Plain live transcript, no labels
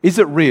Is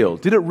it real?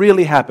 Did it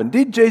really happen?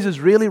 Did Jesus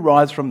really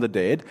rise from the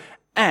dead?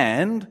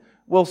 And,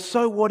 well,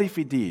 so what if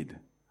he did?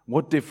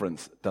 What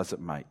difference does it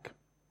make?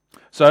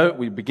 So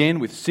we begin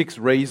with 6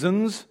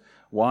 reasons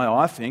why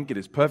I think it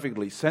is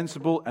perfectly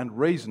sensible and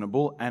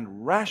reasonable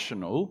and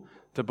rational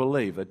to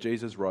believe that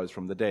Jesus rose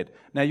from the dead.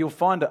 Now, you'll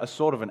find a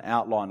sort of an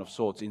outline of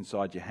sorts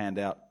inside your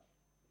handout.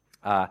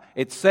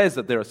 It says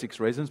that there are 6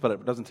 reasons, but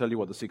it doesn't tell you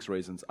what the 6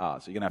 reasons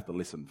are, so you're going to have to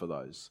listen for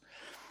those.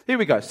 Here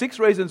we go. 6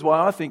 reasons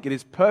why I think it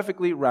is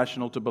perfectly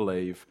rational to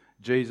believe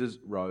Jesus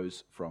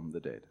rose from the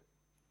dead.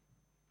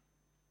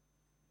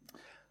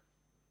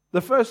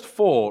 The first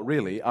 4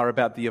 really are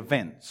about the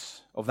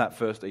events of that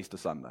first Easter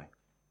Sunday.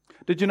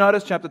 Did you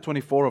notice chapter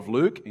 24 of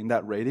Luke in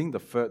that reading,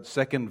 the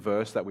second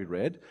verse that we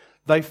read?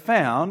 They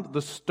found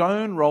the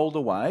stone rolled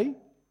away,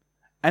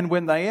 and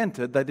when they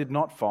entered, they did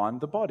not find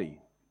the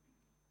body.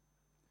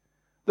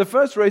 The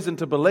first reason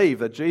to believe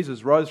that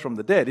Jesus rose from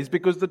the dead is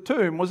because the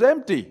tomb was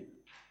empty.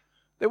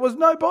 There was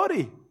no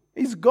body.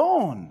 He's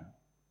gone.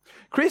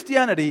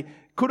 Christianity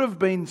could have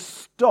been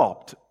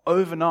stopped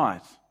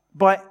overnight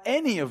by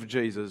any of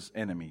Jesus'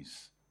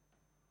 enemies.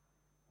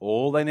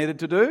 All they needed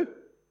to do,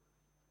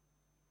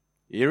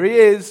 here he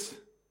is,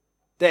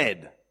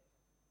 dead.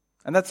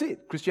 And that's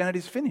it.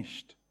 Christianity's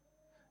finished.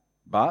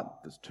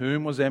 But the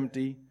tomb was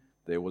empty.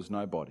 There was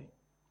no body.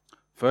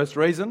 First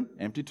reason,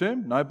 empty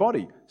tomb, no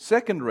body.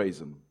 Second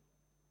reason,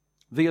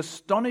 the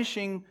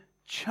astonishing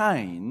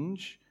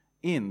change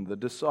in the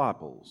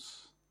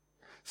disciples.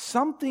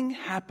 Something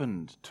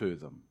happened to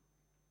them.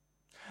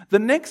 The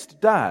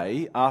next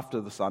day after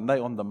the Sunday,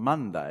 on the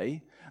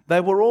Monday, they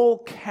were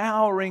all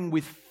cowering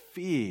with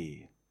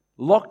fear,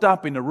 locked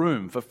up in a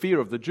room for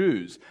fear of the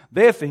Jews.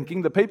 They're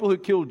thinking the people who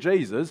killed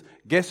Jesus,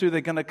 guess who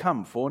they're going to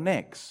come for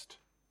next?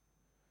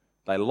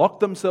 They locked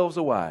themselves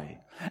away.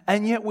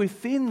 And yet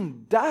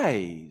within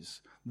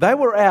days, they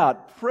were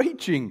out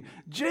preaching,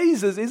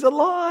 Jesus is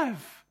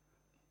alive,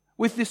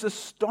 with this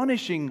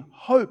astonishing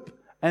hope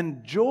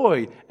and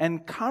joy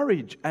and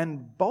courage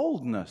and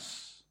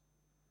boldness.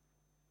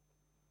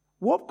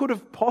 What could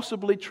have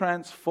possibly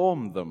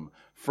transformed them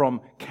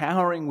from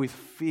cowering with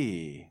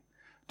fear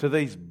to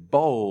these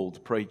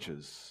bold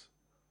preachers?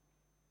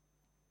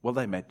 Well,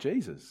 they met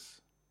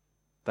Jesus.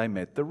 They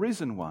met the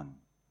risen one.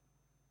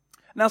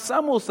 Now,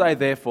 some will say,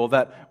 therefore,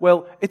 that,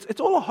 well,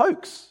 it's all a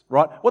hoax,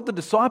 right? What the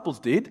disciples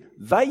did,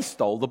 they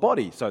stole the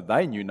body. So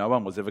they knew no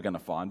one was ever going to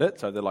find it.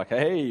 So they're like,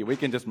 hey, we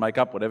can just make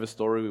up whatever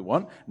story we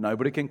want.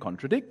 Nobody can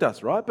contradict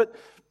us, right? But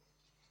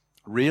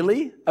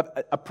really?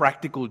 A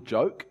practical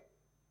joke?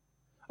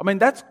 I mean,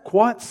 that's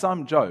quite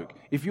some joke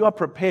if you are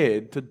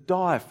prepared to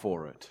die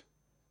for it,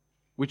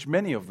 which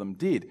many of them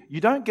did. You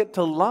don't get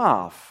to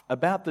laugh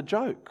about the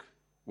joke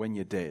when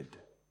you're dead.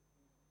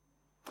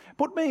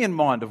 Put me in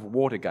mind of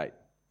Watergate.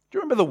 Do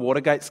you remember the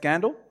Watergate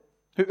scandal?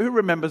 Who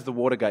remembers the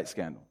Watergate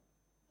scandal?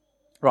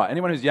 Right,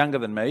 anyone who's younger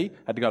than me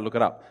had to go look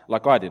it up,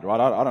 like I did, right?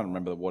 I don't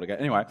remember the Watergate.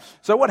 Anyway,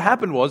 so what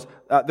happened was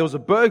there was a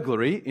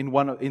burglary in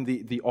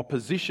the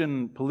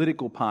opposition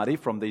political party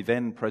from the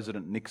then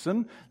President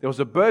Nixon. There was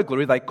a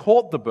burglary. They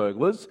caught the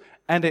burglars,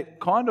 and it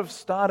kind of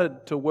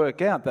started to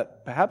work out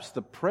that perhaps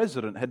the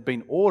president had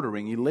been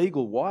ordering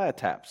illegal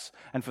wiretaps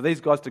and for these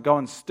guys to go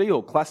and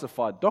steal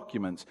classified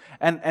documents.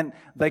 And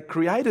they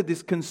created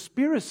this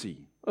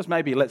conspiracy. It was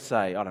maybe, let's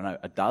say, I don't know,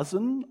 a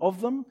dozen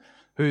of them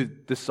who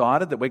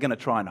decided that we're going to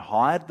try and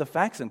hide the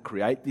facts and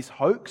create this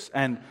hoax.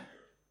 And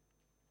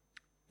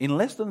in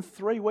less than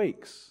 3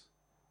 weeks,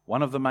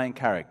 one of the main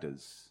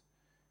characters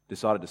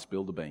decided to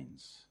spill the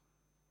beans.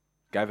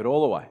 Gave it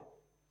all away.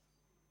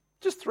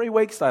 Just 3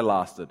 weeks they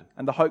lasted,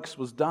 and the hoax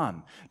was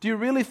done. Do you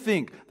really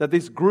think that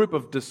this group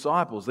of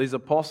disciples, these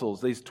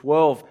apostles, these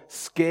 12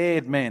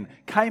 scared men,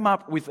 came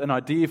up with an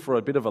idea for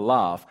a bit of a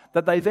laugh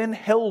that they then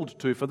held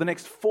to for the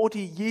next 40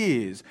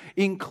 years,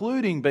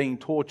 including being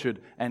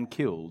tortured and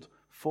killed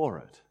for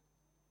it?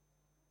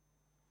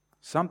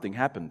 Something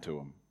happened to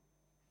them.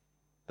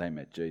 They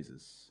met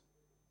Jesus.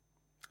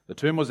 The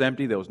tomb was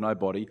empty, there was no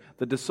body.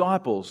 The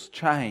disciples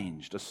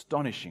changed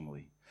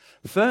astonishingly.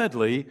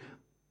 Thirdly,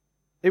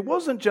 it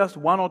wasn't just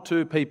 1 or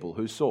 2 people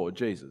who saw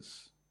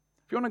Jesus.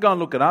 If you want to go and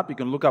look it up, you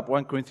can look up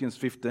 1 Corinthians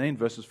 15,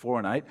 verses 4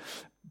 and 8.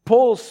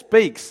 Paul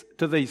speaks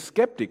to these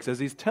skeptics as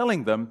he's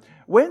telling them,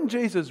 when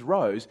Jesus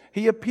rose,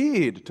 he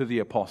appeared to the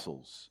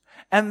apostles.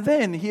 And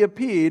then he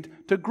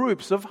appeared to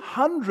groups of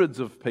hundreds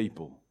of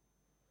people.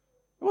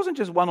 It wasn't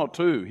just 1 or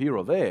 2 here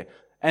or there.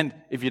 And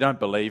if you don't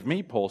believe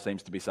me, Paul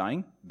seems to be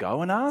saying,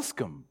 go and ask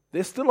them.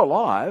 They're still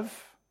alive.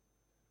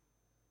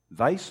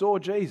 They saw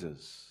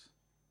Jesus.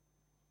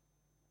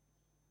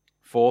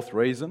 Fourth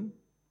reason,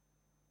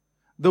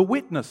 the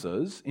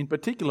witnesses, in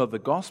particular the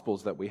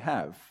Gospels that we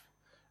have,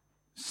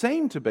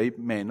 seem to be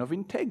men of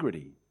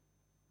integrity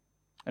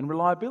and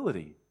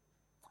reliability.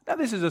 Now,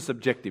 this is a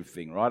subjective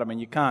thing, right? I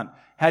mean,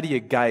 how do you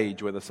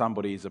gauge whether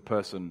somebody is a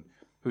person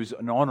who's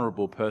an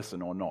honourable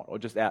person or not, or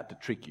just out to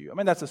trick you? I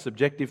mean, that's a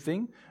subjective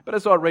thing. But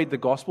as I read the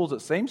Gospels,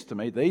 it seems to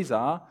me these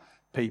are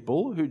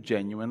people who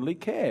genuinely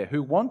care,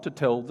 who want to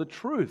tell the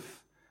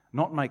truth,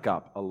 not make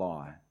up a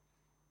lie.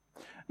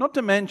 Not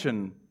to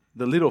mention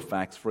the little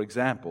facts, for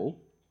example,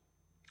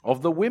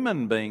 of the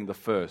women being the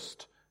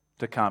first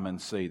to come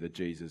and see that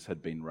Jesus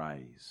had been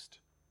raised.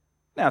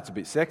 Now, it's a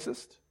bit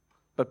sexist,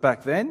 but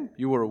back then,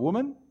 you were a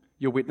woman,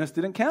 your witness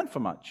didn't count for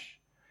much.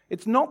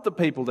 It's not the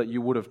people that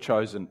you would have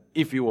chosen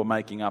if you were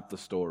making up the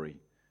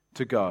story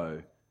to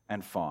go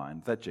and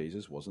find that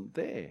Jesus wasn't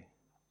there.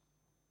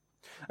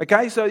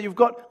 Okay, so you've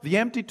got the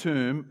empty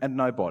tomb and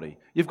no body.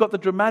 You've got the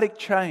dramatic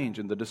change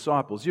in the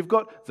disciples. You've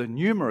got the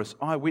numerous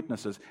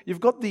eyewitnesses.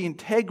 You've got the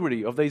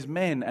integrity of these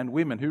men and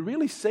women who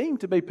really seem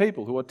to be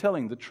people who are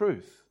telling the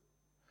truth.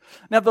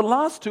 Now, the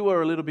last two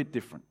are a little bit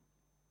different.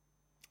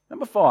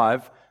 Number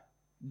 5,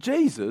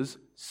 Jesus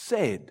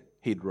said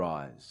he'd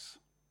rise.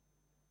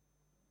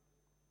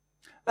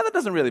 Now, that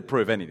doesn't really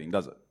prove anything,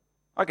 does it?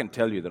 I can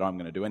tell you that I'm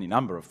going to do any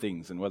number of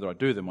things, and whether I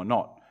do them or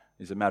not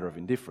is a matter of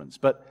indifference.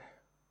 But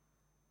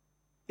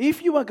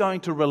if you are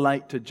going to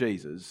relate to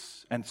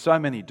Jesus, and so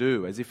many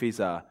do, as if he's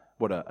a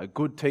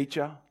good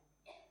teacher,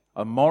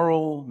 a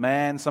moral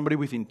man, somebody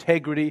with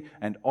integrity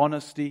and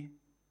honesty,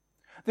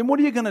 then what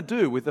are you going to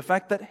do with the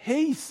fact that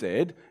he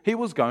said he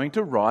was going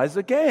to rise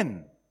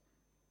again?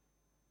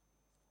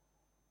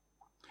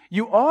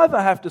 You either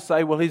have to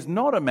say, well, he's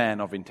not a man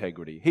of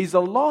integrity, he's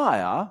a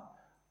liar,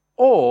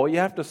 or you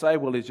have to say,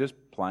 well, he's just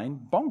plain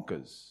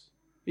bonkers.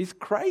 He's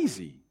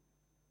crazy.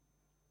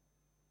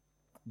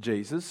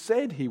 Jesus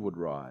said he would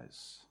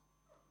rise.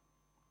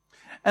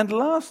 And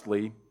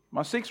lastly,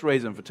 my 6th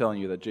reason for telling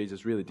you that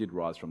Jesus really did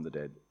rise from the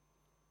dead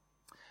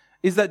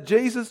is that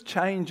Jesus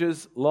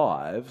changes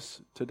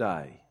lives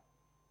today.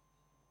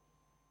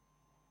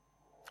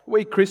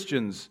 We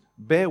Christians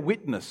bear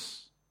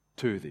witness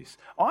to this.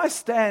 I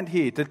stand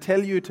here to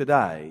tell you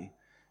today,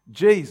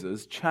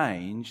 Jesus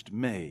changed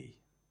me.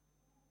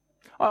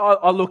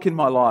 I look in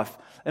my life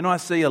and I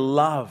see a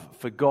love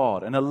for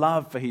God and a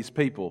love for His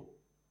people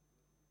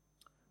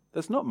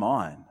that's not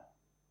mine.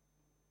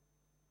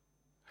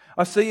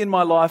 I see in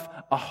my life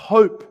a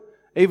hope,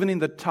 even in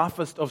the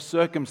toughest of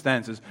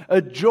circumstances, a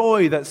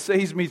joy that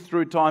sees me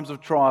through times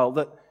of trial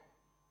that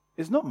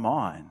is not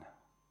mine.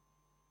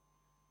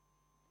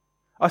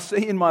 I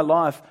see in my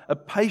life a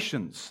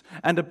patience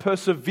and a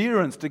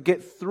perseverance to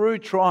get through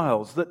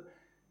trials that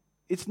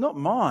it's not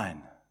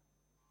mine.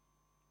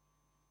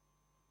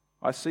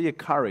 I see a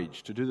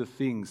courage to do the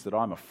things that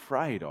I'm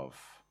afraid of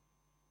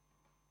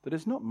that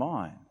is not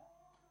mine.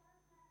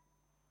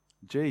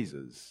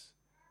 Jesus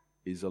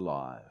is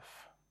alive.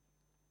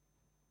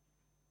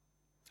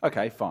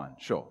 Okay, fine,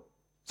 sure.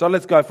 So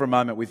let's go for a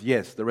moment with,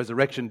 yes, the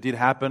resurrection did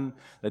happen,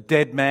 the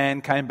dead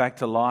man came back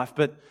to life,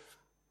 but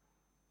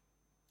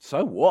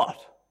so what?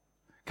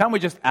 Can't we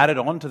just add it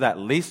on to that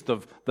list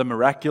of the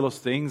miraculous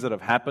things that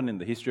have happened in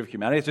the history of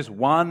humanity? It's just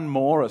one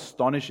more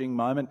astonishing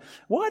moment.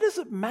 Why does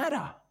it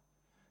matter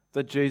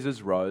that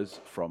Jesus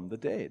rose from the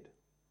dead?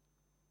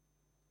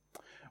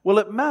 Well,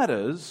 it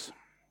matters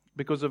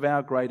because of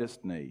our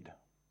greatest need.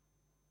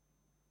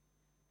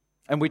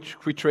 And we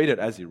treat it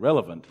as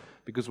irrelevant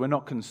because we're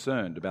not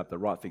concerned about the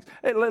right things.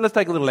 Let's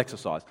take a little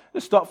exercise.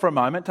 Just stop for a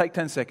moment, take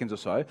 10 seconds or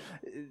so.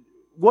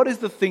 What is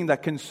the thing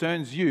that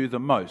concerns you the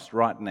most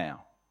right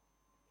now?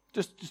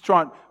 Just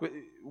try and,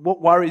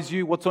 what worries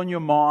you? What's on your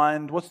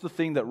mind? What's the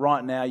thing that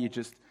right now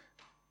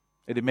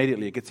it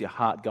immediately gets your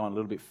heart going a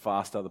little bit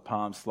faster, the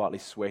palms slightly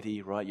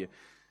sweaty, right?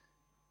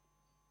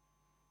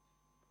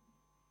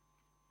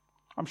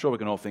 I'm sure we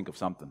can all think of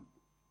something.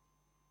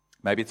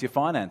 Maybe it's your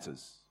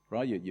finances,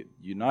 right?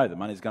 You know the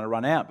money's going to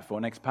run out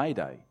before next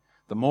payday.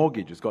 The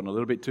mortgage has gotten a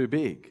little bit too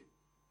big.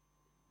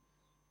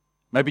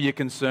 Maybe you're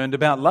concerned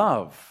about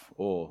love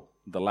or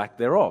the lack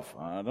thereof.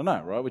 I don't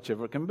know, right?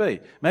 Whichever it can be.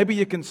 Maybe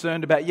you're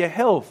concerned about your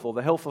health or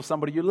the health of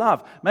somebody you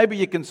love. Maybe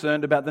you're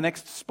concerned about the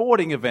next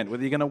sporting event,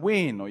 whether you're going to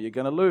win or you're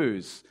going to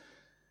lose.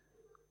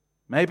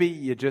 Maybe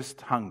you're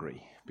just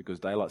hungry because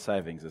daylight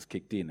savings has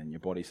kicked in and your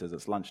body says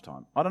it's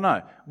lunchtime. I don't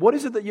know. What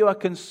is it that you are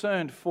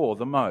concerned for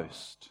the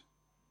most?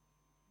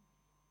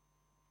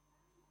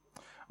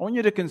 I want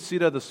you to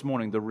consider this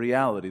morning the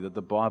reality that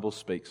the Bible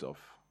speaks of.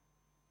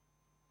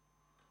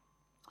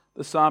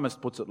 The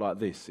psalmist puts it like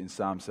this in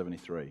Psalm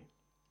 73.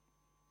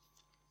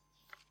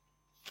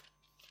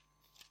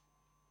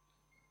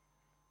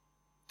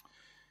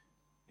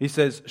 He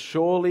says,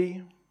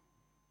 "Surely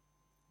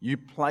you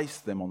place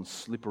them on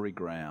slippery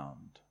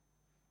ground.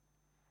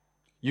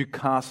 You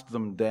cast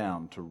them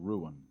down to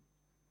ruin.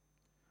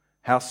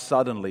 How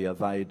suddenly are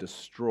they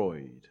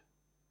destroyed,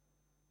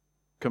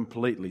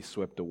 completely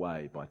swept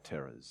away by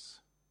terrors."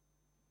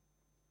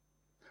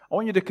 I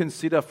want you to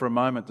consider for a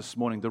moment this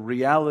morning the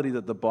reality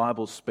that the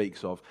Bible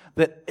speaks of,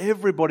 that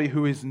everybody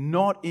who is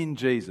not in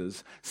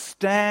Jesus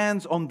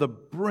stands on the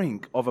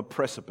brink of a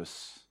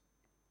precipice,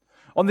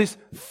 on this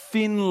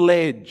thin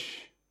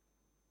ledge,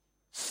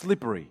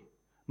 slippery,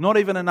 not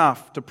even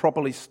enough to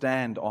properly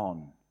stand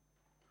on.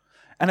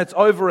 And it's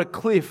over a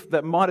cliff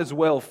that might as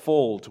well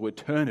fall to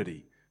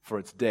eternity for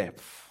its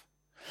depth.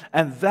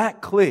 And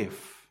that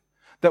cliff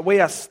that we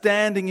are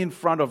standing in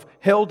front of,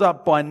 held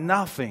up by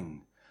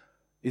nothing,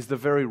 is the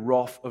very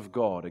wrath of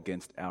God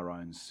against our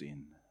own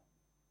sin.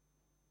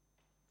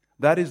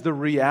 That is the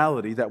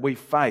reality that we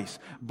face.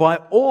 By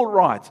all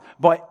rights,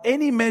 by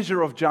any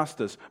measure of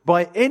justice,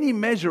 by any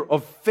measure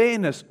of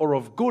fairness or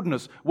of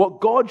goodness, what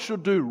God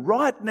should do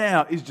right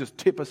now is just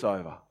tip us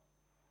over.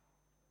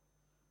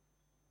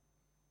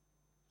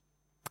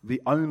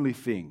 The only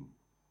thing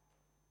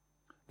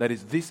that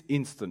is this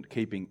instant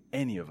keeping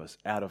any of us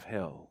out of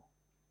hell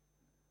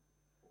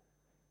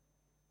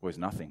was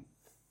nothing.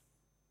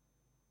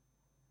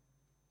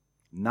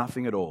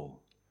 Nothing at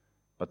all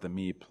but the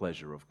mere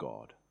pleasure of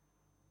God.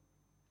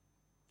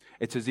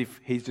 It's as if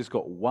He's just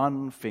got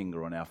one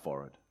finger on our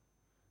forehead.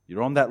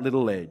 You're on that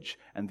little edge,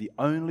 and the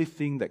only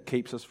thing that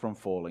keeps us from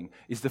falling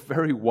is the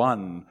very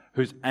one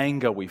whose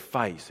anger we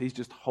face. He's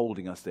just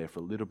holding us there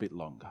for a little bit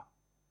longer.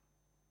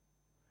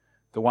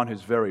 The one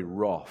whose very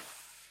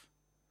wrath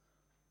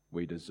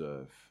we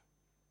deserve.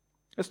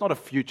 It's not a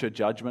future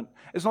judgment.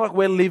 It's not like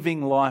we're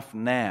living life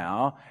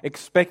now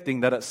expecting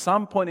that at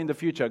some point in the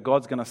future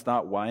God's going to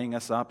start weighing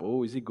us up.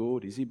 Oh, is He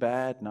good? Is He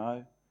bad?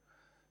 No.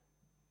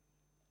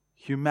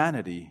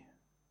 Humanity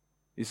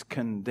is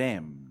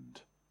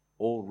condemned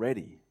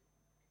already.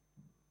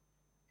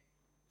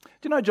 Do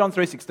you know John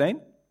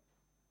 3:16?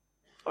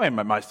 I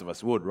mean, most of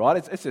us would, right?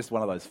 It's just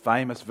one of those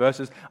famous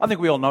verses. I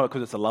think we all know it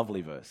because it's a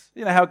lovely verse.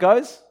 You know how it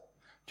goes?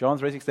 John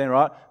 3:16,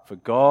 right? For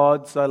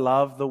God so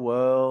loved the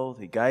world,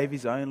 He gave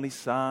His only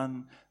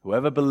Son.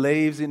 Whoever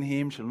believes in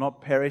Him shall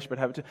not perish but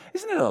have eternal life.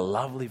 Isn't it a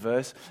lovely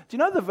verse? Do you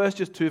know the verse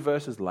just 2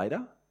 verses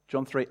later?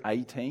 John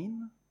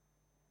 3:18.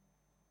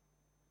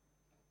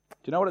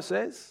 Do you know what it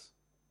says?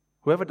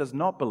 Whoever does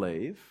not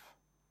believe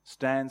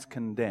stands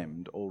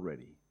condemned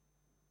already.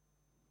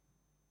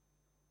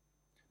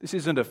 This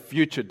isn't a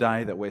future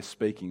day that we're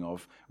speaking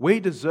of. We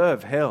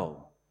deserve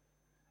hell,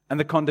 and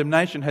the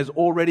condemnation has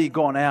already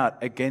gone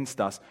out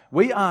against us.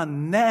 We are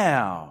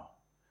now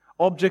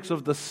objects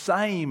of the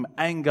same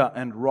anger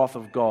and wrath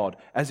of God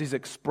as is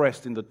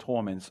expressed in the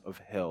torments of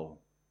hell.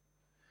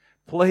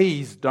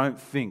 Please don't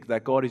think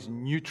that God is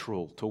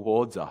neutral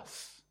towards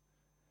us,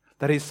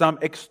 that He's some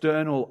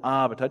external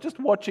arbiter, just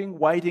watching,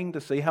 waiting to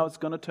see how it's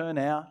going to turn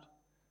out.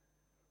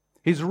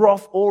 His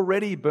wrath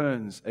already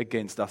burns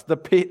against us. The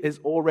pit is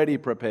already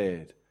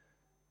prepared.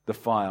 The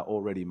fire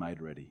already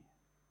made ready.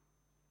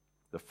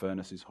 The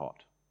furnace is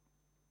hot.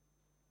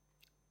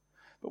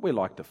 But we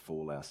like to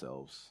fool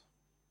ourselves.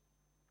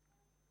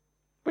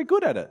 We're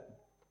good at it.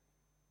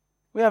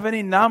 We have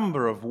any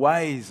number of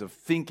ways of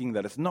thinking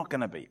that it's not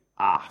going to be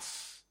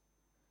us.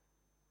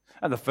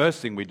 And the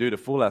first thing we do to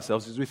fool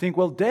ourselves is we think,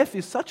 well, death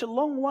is such a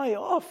long way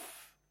off.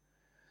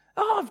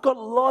 Oh, I've got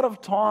a lot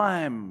of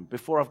time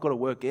before I've got to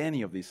work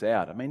any of this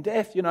out. I mean,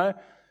 death,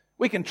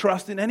 we can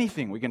trust in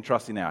anything. We can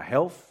trust in our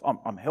health.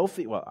 I'm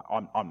healthy.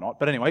 Well, I'm not.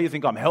 But anyway, you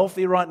think I'm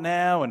healthy right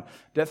now and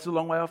death's a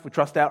long way off. We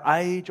trust our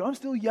age. I'm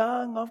still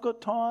young. I've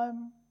got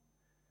time.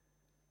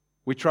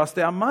 We trust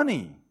our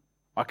money.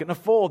 I can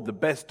afford the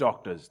best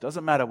doctors.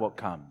 Doesn't matter what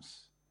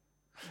comes.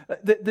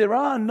 There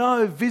are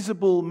no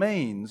visible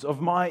means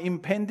of my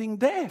impending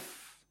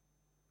death.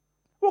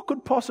 What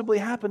could possibly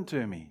happen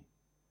to me?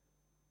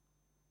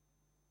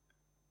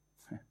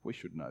 We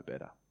should know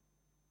better.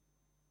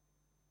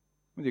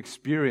 The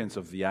experience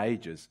of the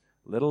ages,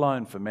 let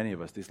alone for many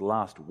of us this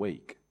last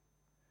week,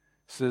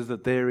 says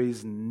that there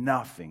is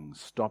nothing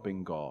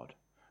stopping God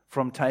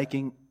from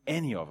taking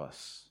any of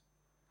us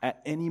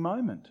at any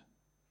moment.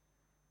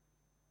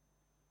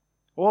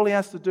 All He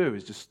has to do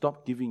is just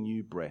stop giving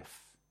you breath.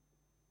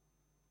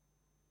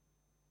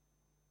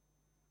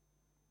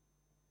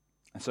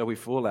 And so we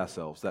fool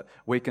ourselves that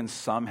we can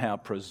somehow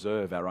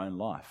preserve our own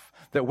life,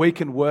 that we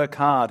can work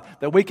hard,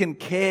 that we can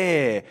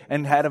care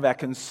and have our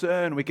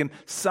concern. We can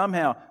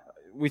somehow,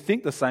 we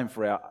think the same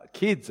for our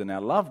kids and our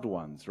loved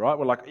ones, right?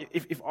 We're like,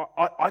 if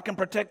I can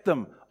protect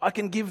them, I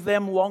can give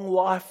them long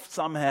life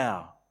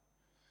somehow.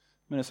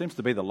 I mean, it seems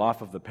to be the life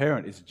of the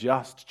parent is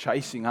just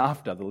chasing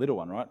after the little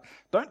one, right?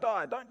 Don't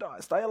die,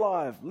 stay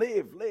alive,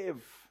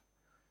 live.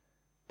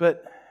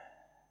 But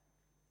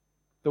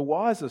the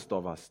wisest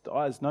of us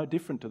dies no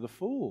different to the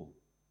fool.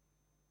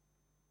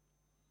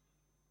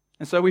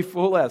 And so we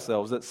fool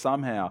ourselves that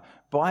somehow,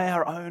 by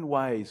our own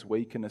ways,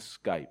 we can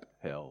escape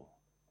hell.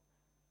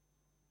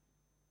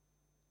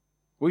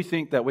 We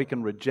think that we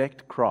can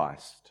reject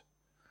Christ,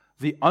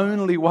 the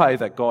only way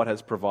that God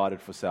has provided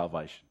for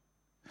salvation.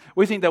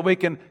 We think that we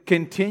can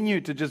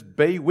continue to just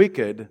be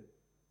wicked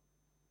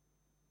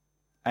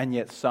and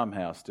yet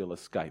somehow still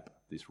escape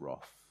this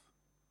wrath.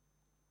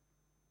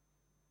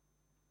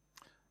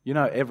 You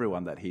know,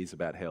 everyone that hears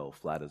about hell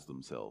flatters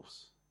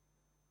themselves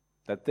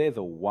that they're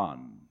the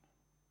one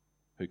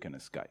who can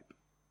escape.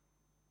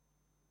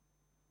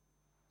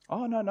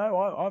 Oh,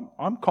 no,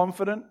 I'm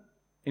confident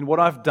in what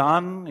I've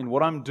done, in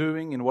what I'm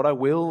doing, in what I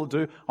will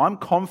do. I'm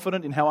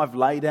confident in how I've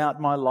laid out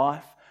my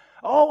life.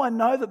 Oh, I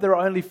know that there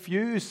are only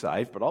few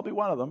saved, but I'll be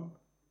one of them.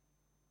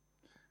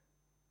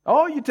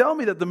 Oh, you tell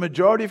me that the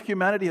majority of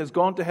humanity has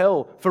gone to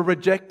hell for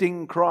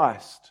rejecting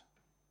Christ.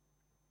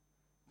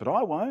 But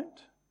I won't.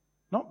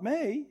 Not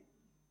me.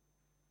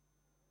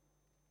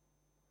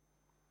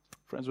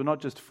 Friends, we're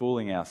not just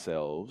fooling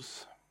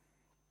ourselves,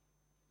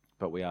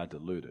 but we are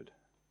deluded.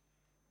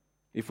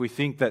 If we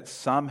think that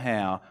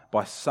somehow,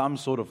 by some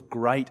sort of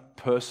great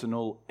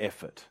personal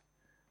effort,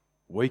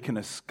 we can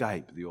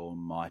escape the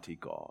Almighty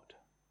God.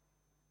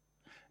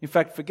 In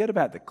fact, forget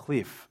about the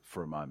cliff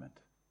for a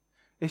moment.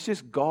 It's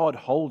just God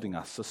holding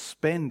us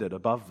suspended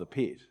above the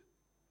pit.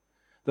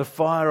 The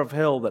fire of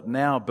hell that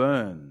now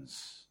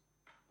burns.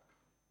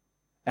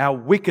 Our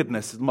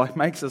wickedness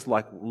makes us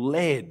like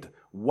lead,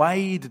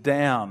 weighed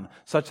down,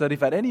 such that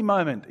if at any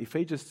moment, if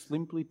he just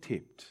simply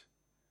tipped,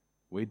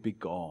 we'd be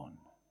gone.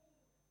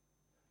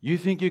 You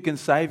think you can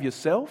save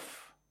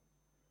yourself?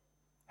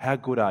 How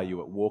good are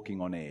you at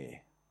walking on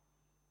air?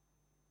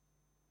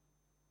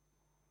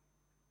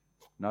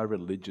 No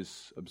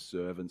religious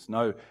observance,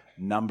 no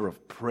number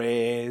of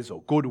prayers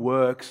or good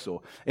works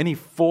or any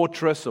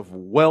fortress of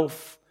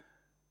wealth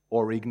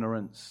or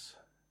ignorance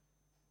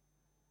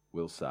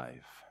will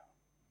save.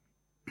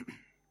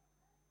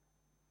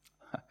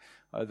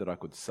 Oh, that I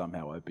could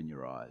somehow open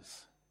your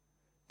eyes.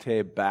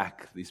 Tear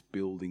back this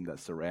building that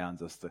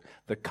surrounds us,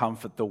 the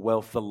comfort, the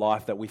wealth, the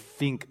life that we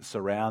think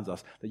surrounds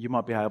us, that you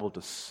might be able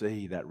to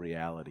see that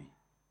reality,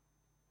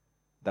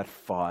 that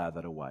fire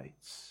that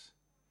awaits.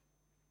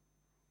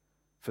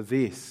 For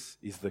this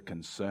is the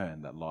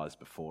concern that lies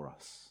before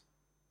us.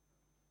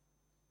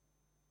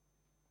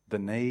 The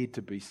need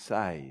to be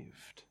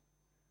saved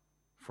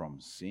from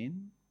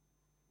sin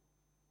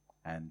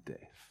and death.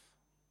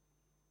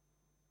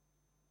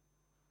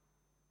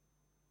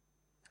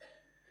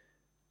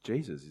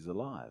 Jesus is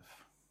alive.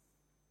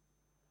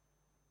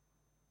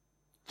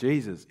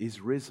 Jesus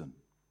is risen.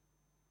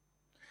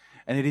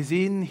 And it is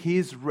in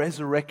his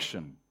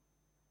resurrection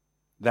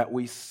that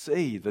we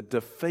see the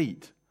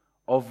defeat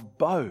of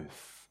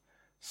both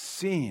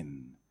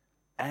sin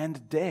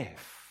and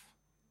death.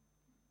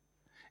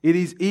 It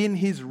is in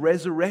his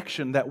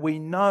resurrection that we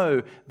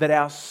know that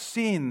our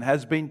sin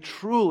has been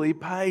truly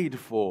paid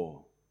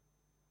for.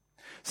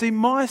 See,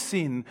 my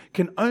sin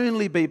can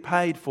only be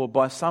paid for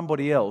by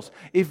somebody else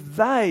if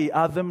they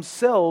are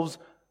themselves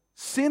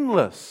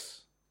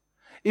sinless,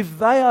 if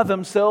they are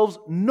themselves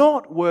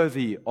not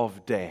worthy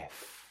of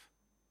death,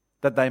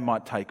 that they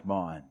might take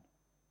mine.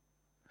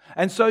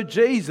 And so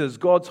Jesus,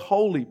 God's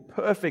holy,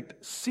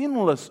 perfect,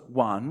 sinless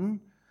one,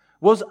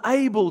 was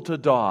able to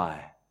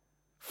die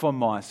for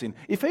my sin.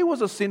 If he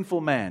was a sinful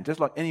man, just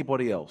like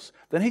anybody else,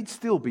 then he'd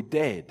still be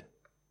dead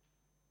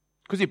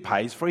because he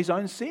pays for his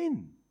own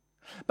sin.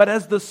 But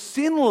as the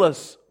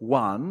sinless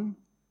one,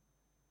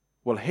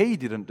 well, he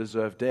didn't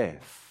deserve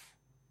death.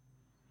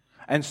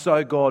 And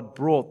so God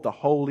brought the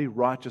holy,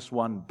 righteous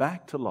one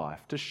back to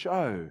life to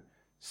show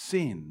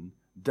sin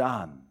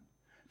done,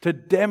 to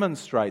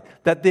demonstrate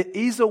that there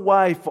is a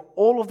way for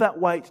all of that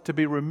weight to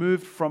be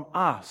removed from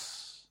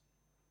us,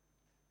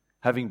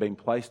 having been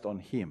placed on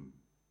him,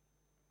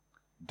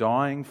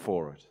 dying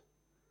for it,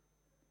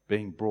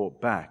 being brought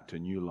back to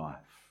new life.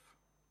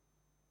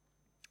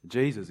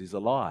 Jesus is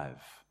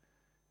alive.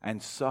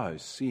 And so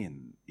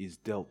sin is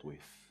dealt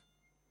with.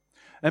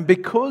 And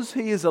because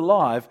he is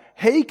alive,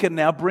 he can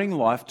now bring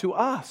life to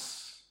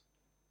us.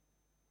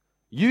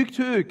 You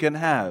too can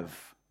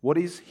have what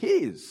is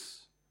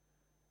his,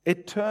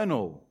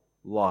 eternal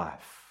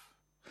life.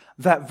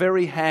 That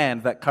very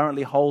hand that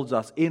currently holds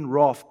us in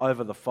wrath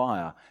over the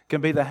fire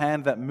can be the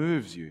hand that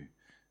moves you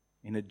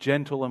in a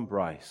gentle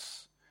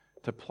embrace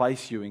to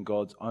place you in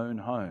God's own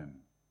home,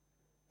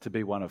 to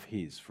be one of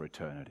his for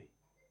eternity.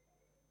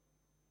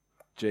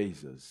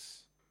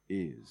 Jesus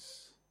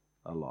is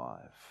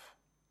alive.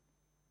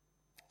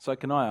 So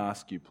can I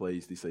ask you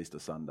please this Easter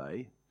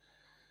Sunday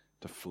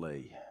to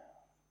flee?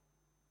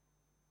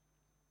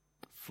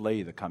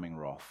 Flee the coming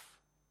wrath.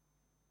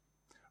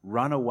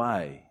 Run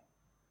away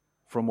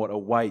from what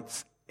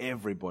awaits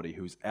everybody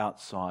who's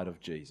outside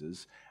of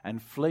Jesus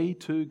and flee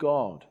to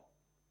God.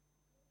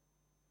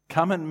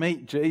 Come and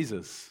meet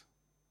Jesus.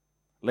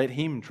 Let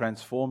him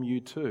transform you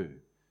too.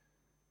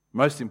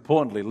 Most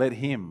importantly, let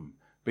him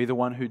be the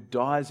one who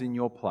dies in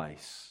your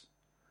place,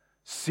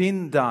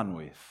 sin done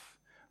with,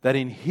 that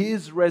in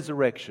his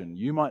resurrection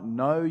you might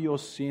know your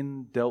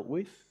sin dealt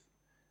with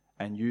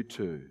and you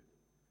too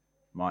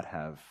might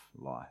have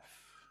life.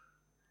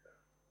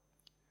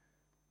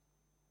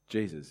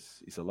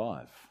 Jesus is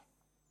alive.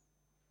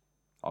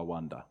 I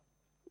wonder,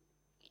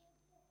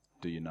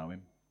 do you know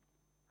him?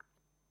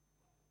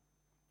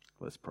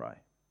 Let's pray.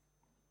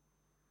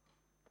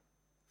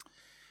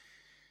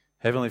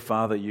 Heavenly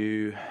Father,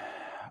 you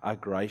are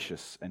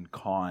gracious and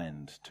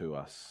kind to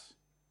us.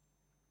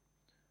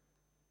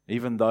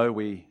 Even though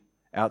we,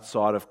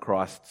 outside of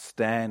Christ,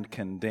 stand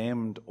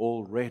condemned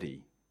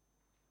already,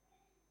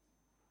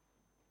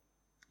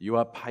 you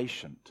are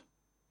patient.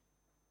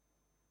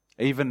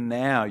 Even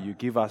now you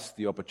give us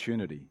the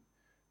opportunity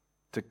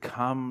to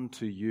come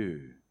to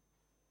you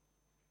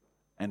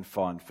and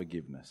find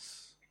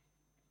forgiveness.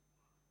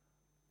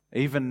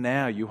 Even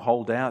now you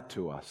hold out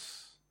to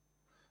us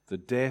the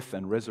death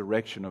and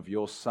resurrection of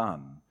your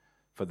Son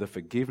for the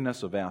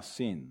forgiveness of our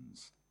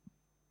sins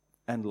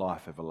and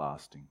life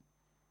everlasting.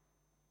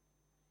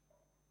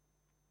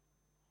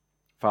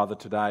 Father,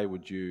 today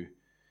would you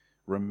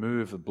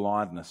remove the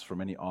blindness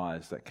from any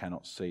eyes that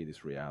cannot see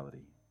this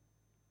reality?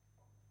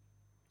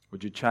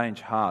 Would you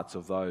change hearts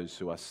of those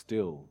who are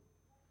still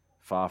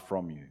far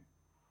from you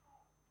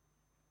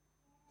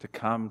to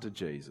come to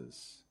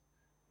Jesus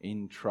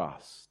in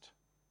trust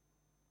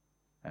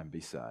and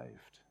be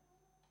saved?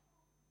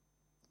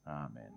 Amen.